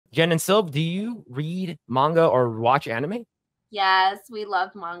Jen and Sylv, do you read manga or watch anime? Yes, we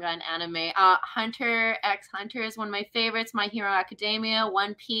love manga and anime. Hunter x Hunter is one of my favorites. My Hero Academia,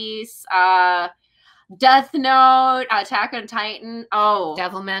 One Piece, Death Note, Attack on Titan. Oh,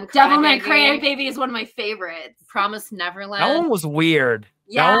 Devilman Crybaby is one of my favorites. Promise Neverland. That one was weird.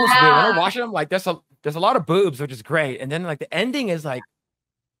 Yeah. That one was weird. When I watch it, I'm like, there's a lot of boobs, which is great. And then like the ending is like,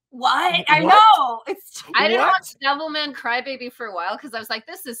 what? I know. I didn't watch Devilman Crybaby for a while because I was like,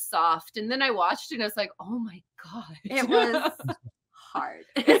 this is soft. And then I watched it and I was like, oh my God. It was hard.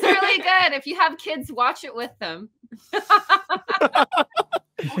 It's really good. If you have kids, watch it with them.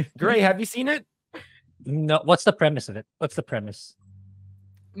 Grae, have you seen it? No. What's the premise of it? What's the premise?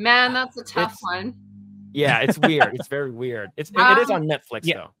 Man, that's a tough one. Yeah, it's weird. It's very weird. It is on Netflix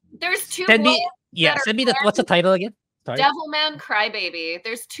though. There's two Send boys. me what's the title again? Sorry. Devilman Crybaby.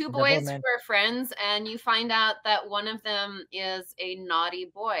 There's two boys Devilman. who are friends, and you find out that one of them is a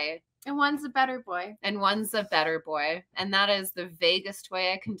naughty boy. And one's a better boy. And one's a better boy. And that is the vaguest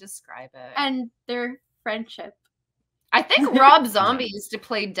way I can describe it. And their friendship. I think Rob Zombie used to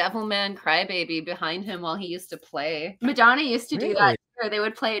play Devilman Crybaby behind him while he used to play. Madonna used to do that. Or they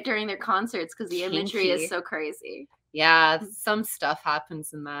would play it during their concerts because the imagery is so crazy. Yeah, some stuff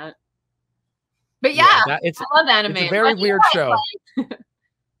happens in that. But yeah, I love anime. It's a very weird show.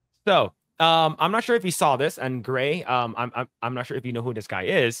 So, I'm not sure if you saw this, and Grae, I'm not sure if you know who this guy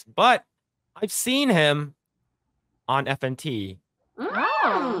is, but I've seen him on FNT.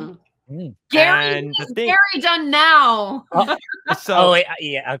 Oh. Gary done now. So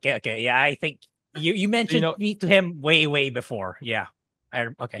yeah, okay. Yeah, I think you mentioned me to him way before. Yeah.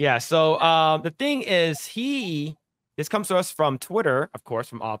 Okay. Yeah, so the thing is this comes to us from Twitter, of course,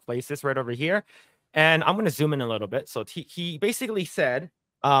 from all places, right over here. And I'm going to zoom in a little bit. So he basically said,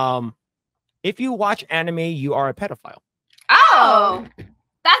 if you watch anime, you are a pedophile. Oh,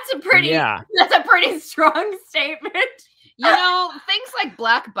 that's a pretty strong statement. You know, things like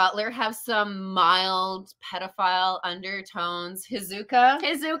Black Butler have some mild pedophile undertones. Hizuka,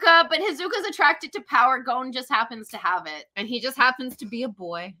 but Hizuka's attracted to power. Gon just happens to have it. And he just happens to be a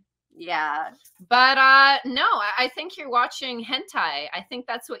boy. Yeah. But no, I think you're watching hentai. I think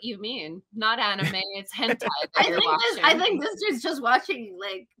that's what you mean. Not anime, it's hentai that you're watching. I think this dude's just watching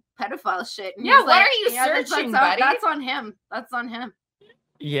like pedophile shit. Yeah, what are you searching, buddy? That's on him. That's on him.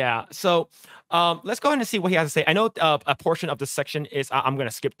 Yeah, so let's go ahead and see what he has to say. I know a portion of this section is I'm going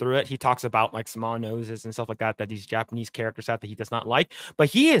to skip through it. He talks about like small noses and stuff like that these Japanese characters have that he does not like, but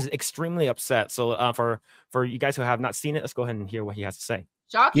he is extremely upset. So for you guys who have not seen it, let's go ahead and hear what he has to say.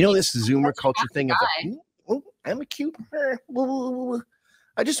 You know, this Zoomer culture thing of I'm a cute.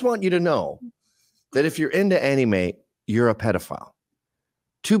 I just want you to know that if you're into anime, you're a pedophile.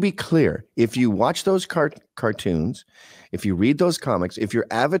 To be clear, if you watch those cartoons, if you read those comics, if your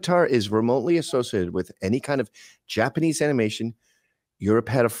avatar is remotely associated with any kind of Japanese animation, you're a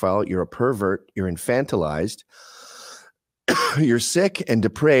pedophile, you're a pervert, you're infantilized, you're sick and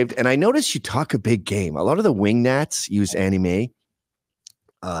depraved. And I notice you talk a big game. A lot of the wingnats use anime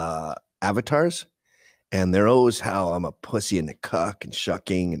avatars, and they're always how I'm a pussy and a cuck and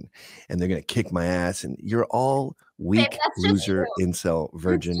shucking, and they're going to kick my ass. And you're all weak, loser, incel,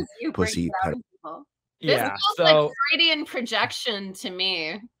 virgin, pussy. Yeah, this feels like Freudian projection to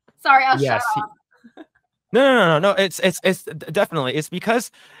me. Sorry, I'll shut up. No. It's definitely, it's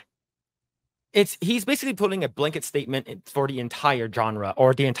because he's basically putting a blanket statement for the entire genre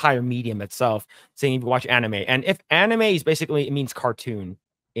or the entire medium itself, saying if you watch anime, and if anime is basically, it means cartoon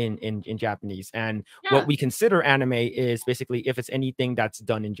in Japanese, and what we consider anime is basically if it's anything that's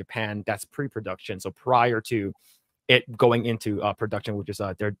done in Japan that's pre-production, so prior to it going into production, which is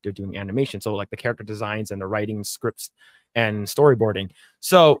they're doing animation, so like the character designs and the writing scripts and storyboarding.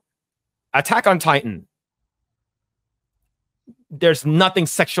 So Attack on Titan, there's nothing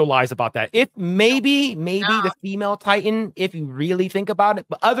sexualized about that. If maybe the female Titan, if you really think about it,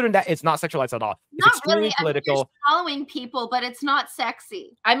 but other than that, it's not sexualized at all. It's not extremely really political. You're following people, but it's not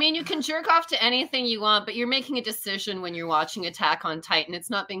sexy. I mean, you can jerk off to anything you want, but you're making a decision when you're watching Attack on Titan. It's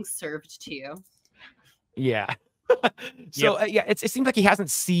not being served to you. Yeah. So yeah, it seems like he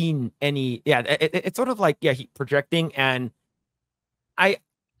hasn't seen any. Yeah, it's sort of like he projecting, and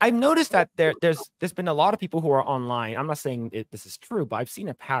I've noticed that there's been a lot of people who are online. I'm not saying this is true, but I've seen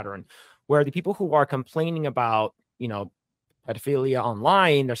a pattern where the people who are complaining about pedophilia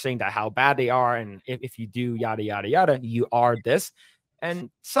online, they're saying that how bad they are, and if you do yada yada yada, you are this, and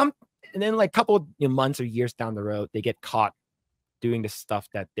then like a couple of months or years down the road, they get caught doing the stuff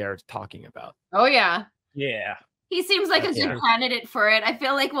that they're talking about. Oh yeah. Yeah. He seems like a good candidate for it. I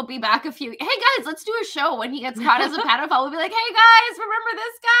feel like we'll be back hey guys, let's do a show when he gets caught as a pedophile. We'll be like, hey guys, remember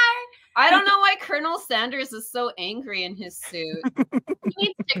this guy? I don't know why Colonel Sanders is so angry in his suit. He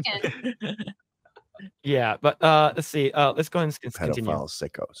needs chicken. Yeah, but let's see. Let's go and continue. Pedophile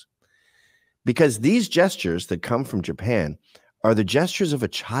sickos. Because these gestures that come from Japan are the gestures of a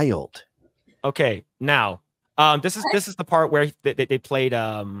child. Okay, now this is the part where they played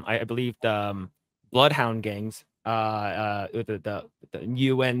I believe the Bloodhound Gangs. The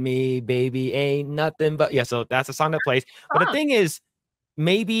you and me, baby, ain't nothing but so that's a song that plays. But the thing is,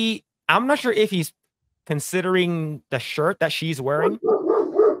 maybe I'm not sure if he's considering the shirt that she's wearing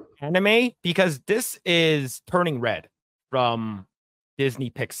anime, because this is Turning Red from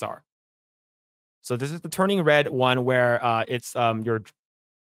Disney Pixar. So this is the Turning Red one where it's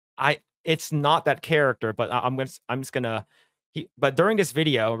it's not that character, but but during this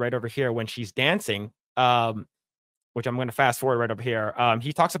video right over here when she's dancing, which I'm going to fast forward right over here,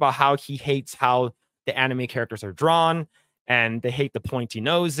 he talks about how he hates how the anime characters are drawn and they hate the pointy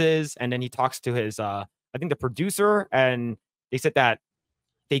noses. And then he talks to his I think the producer, and they said that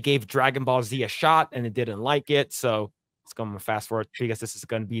they gave Dragon Ball Z a shot and it didn't like it. So let's go and fast forward because this is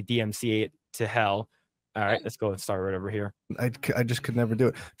going to be DMCA to hell. All right, let's go and start right over here. I just could never do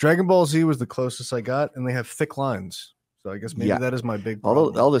it. Dragon Ball Z was the closest I got, and they have thick lines. So I guess maybe that is my big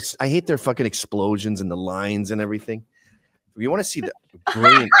problem. All this, I hate their fucking explosions and the lines and everything. If you want to see the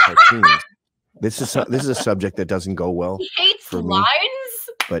brilliant cartoons, this is a subject that doesn't go well. He hates for lines,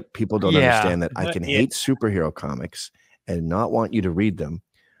 me, but people don't understand that I can hate superhero comics and not want you to read them,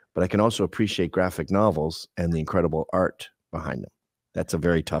 but I can also appreciate graphic novels and the incredible art behind them. That's a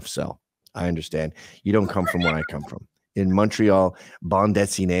very tough sell. I understand. You don't come from where I come from. In Montreal, bande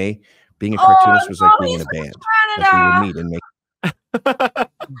dessinée, being a cartoonist was like being in a band. Like we would meet and make.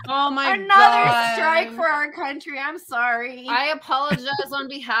 Oh my Another God. strike for our country. I'm sorry. I apologize on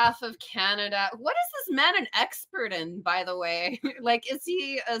behalf of Canada. What is this man an expert in, by the way? Like, is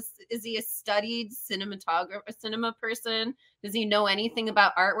he a studied cinematographer, a cinema person? Does he know anything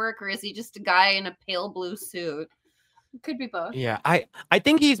about artwork, or is he just a guy in a pale blue suit? Could be both. Yeah, I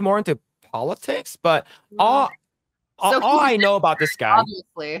think he's more into politics, but all I know about this guy,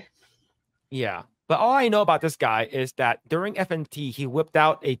 obviously. Yeah. But all I know about this guy is that during FNT, he whipped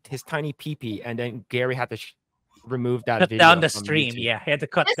out his tiny peepee, and then Gary had to remove that video down the stream. YouTube. Yeah, he had to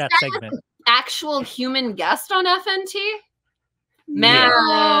cut that segment. Actual human guest on FNT? Man,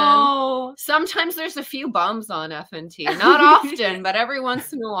 No. sometimes there's a few bums on FNT. Not often, but every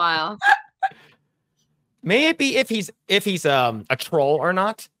once in a while. May it be if he's a troll or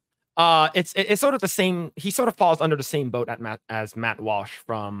not? It's sort of the same. He sort of falls under the same boat as Matt Walsh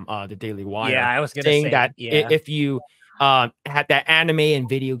from the Daily Wire. Yeah, I was gonna saying say that yeah. if you had that anime and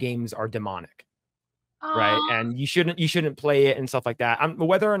video games are demonic, right? And you shouldn't play it and stuff like that.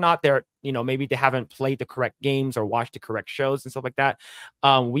 Whether or not they're maybe they haven't played the correct games or watched the correct shows and stuff like that.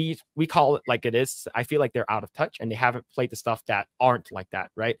 We call it like it is. I feel like they're out of touch and they haven't played the stuff that aren't like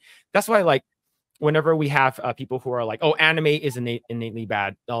that, right? That's why like. Whenever we have people who are like, oh, anime is innately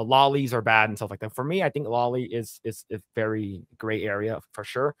bad, lollies are bad and stuff like that. For me, I think lolly is a very gray area for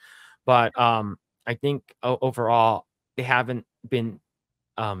sure. But I think overall they haven't been,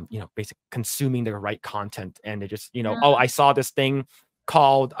 basically consuming the right content, and they just, oh, I saw this thing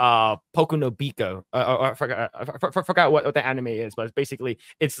called Poku no Biko. I forgot what the anime is, but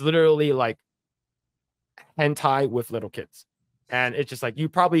it's literally like hentai with little kids. And it's just like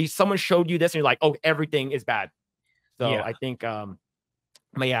someone showed you this and you're like, oh, everything is bad. So yeah. I think but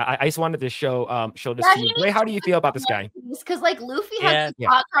yeah, I just wanted to show this to you. Grae, how do you feel about this guy? Because like Luffy had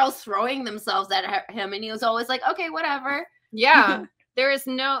hot girls throwing themselves at him, and he was always like, okay, whatever. Yeah. There is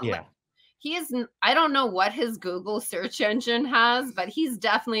no I don't know what his Google search engine has, but he's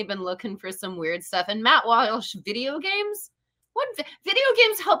definitely been looking for some weird stuff. And Matt Walsh, video games? What video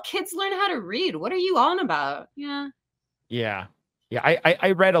games help kids learn how to read? What are you on about? Yeah,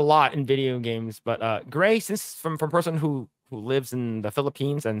 I read a lot in video games, but Grae, since from person who lives in the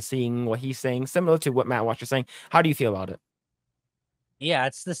Philippines and seeing what he's saying, similar to what Matt Walsh is saying, how do you feel about it? Yeah,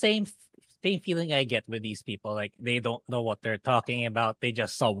 it's the same feeling I get with these people. Like they don't know what they're talking about. They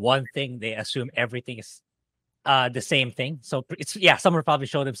just saw one thing. They assume everything is the same thing. So it's someone probably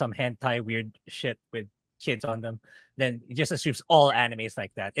showed them some hentai weird shit with kids on them. Then it just assumes all anime is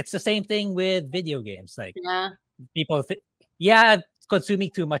like that. It's the same thing with video games. Like people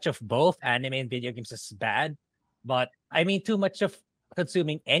consuming too much of both anime and video games is bad, but I mean too much of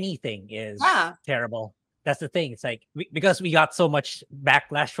consuming anything is terrible. That's the thing. It's like because we got so much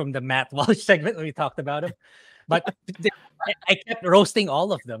backlash from the Matt Walsh segment when we talked about him, But I kept roasting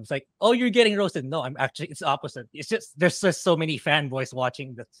all of them. It's like, oh, you're getting roasted. No, I'm actually, it's opposite. It's just, there's just so many fanboys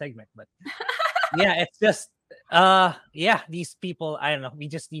watching the segment. But yeah, it's just, yeah, these people, I don't know. We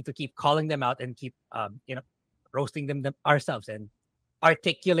just need to keep calling them out and keep, roasting them ourselves and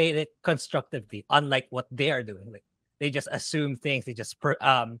articulate it constructively, unlike what they are doing. Like, they just assume things. They just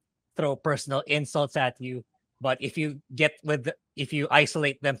throw personal insults at you. But if you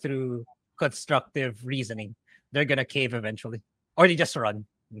isolate them through constructive reasoning, they're gonna cave eventually, or they just run.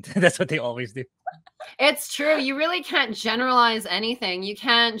 That's what they always do. It's true. You really can't generalize anything. You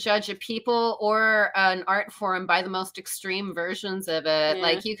can't judge a people or an art form by the most extreme versions of it. Yeah.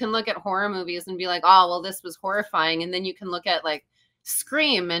 Like, you can look at horror movies and be like, oh, well, this was horrifying. And then you can look at like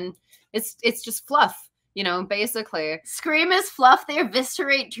Scream and it's just fluff, basically. Scream is fluff. They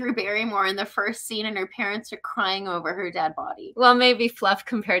eviscerate Drew Barrymore in the first scene, and her parents are crying over her dead body. Well, maybe fluff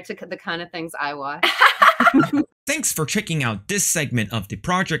compared to the kind of things I watch. Thanks for checking out this segment of the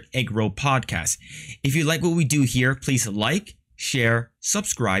Project Eggroll podcast. If you like what we do here, please like, share,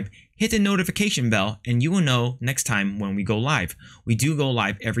 subscribe, hit the notification bell, and you will know next time when we go live. We do go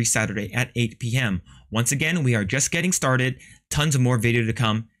live every Saturday at 8 p.m. Once again, we are just getting started. Tons of more video to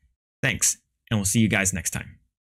come. Thanks, and we'll see you guys next time.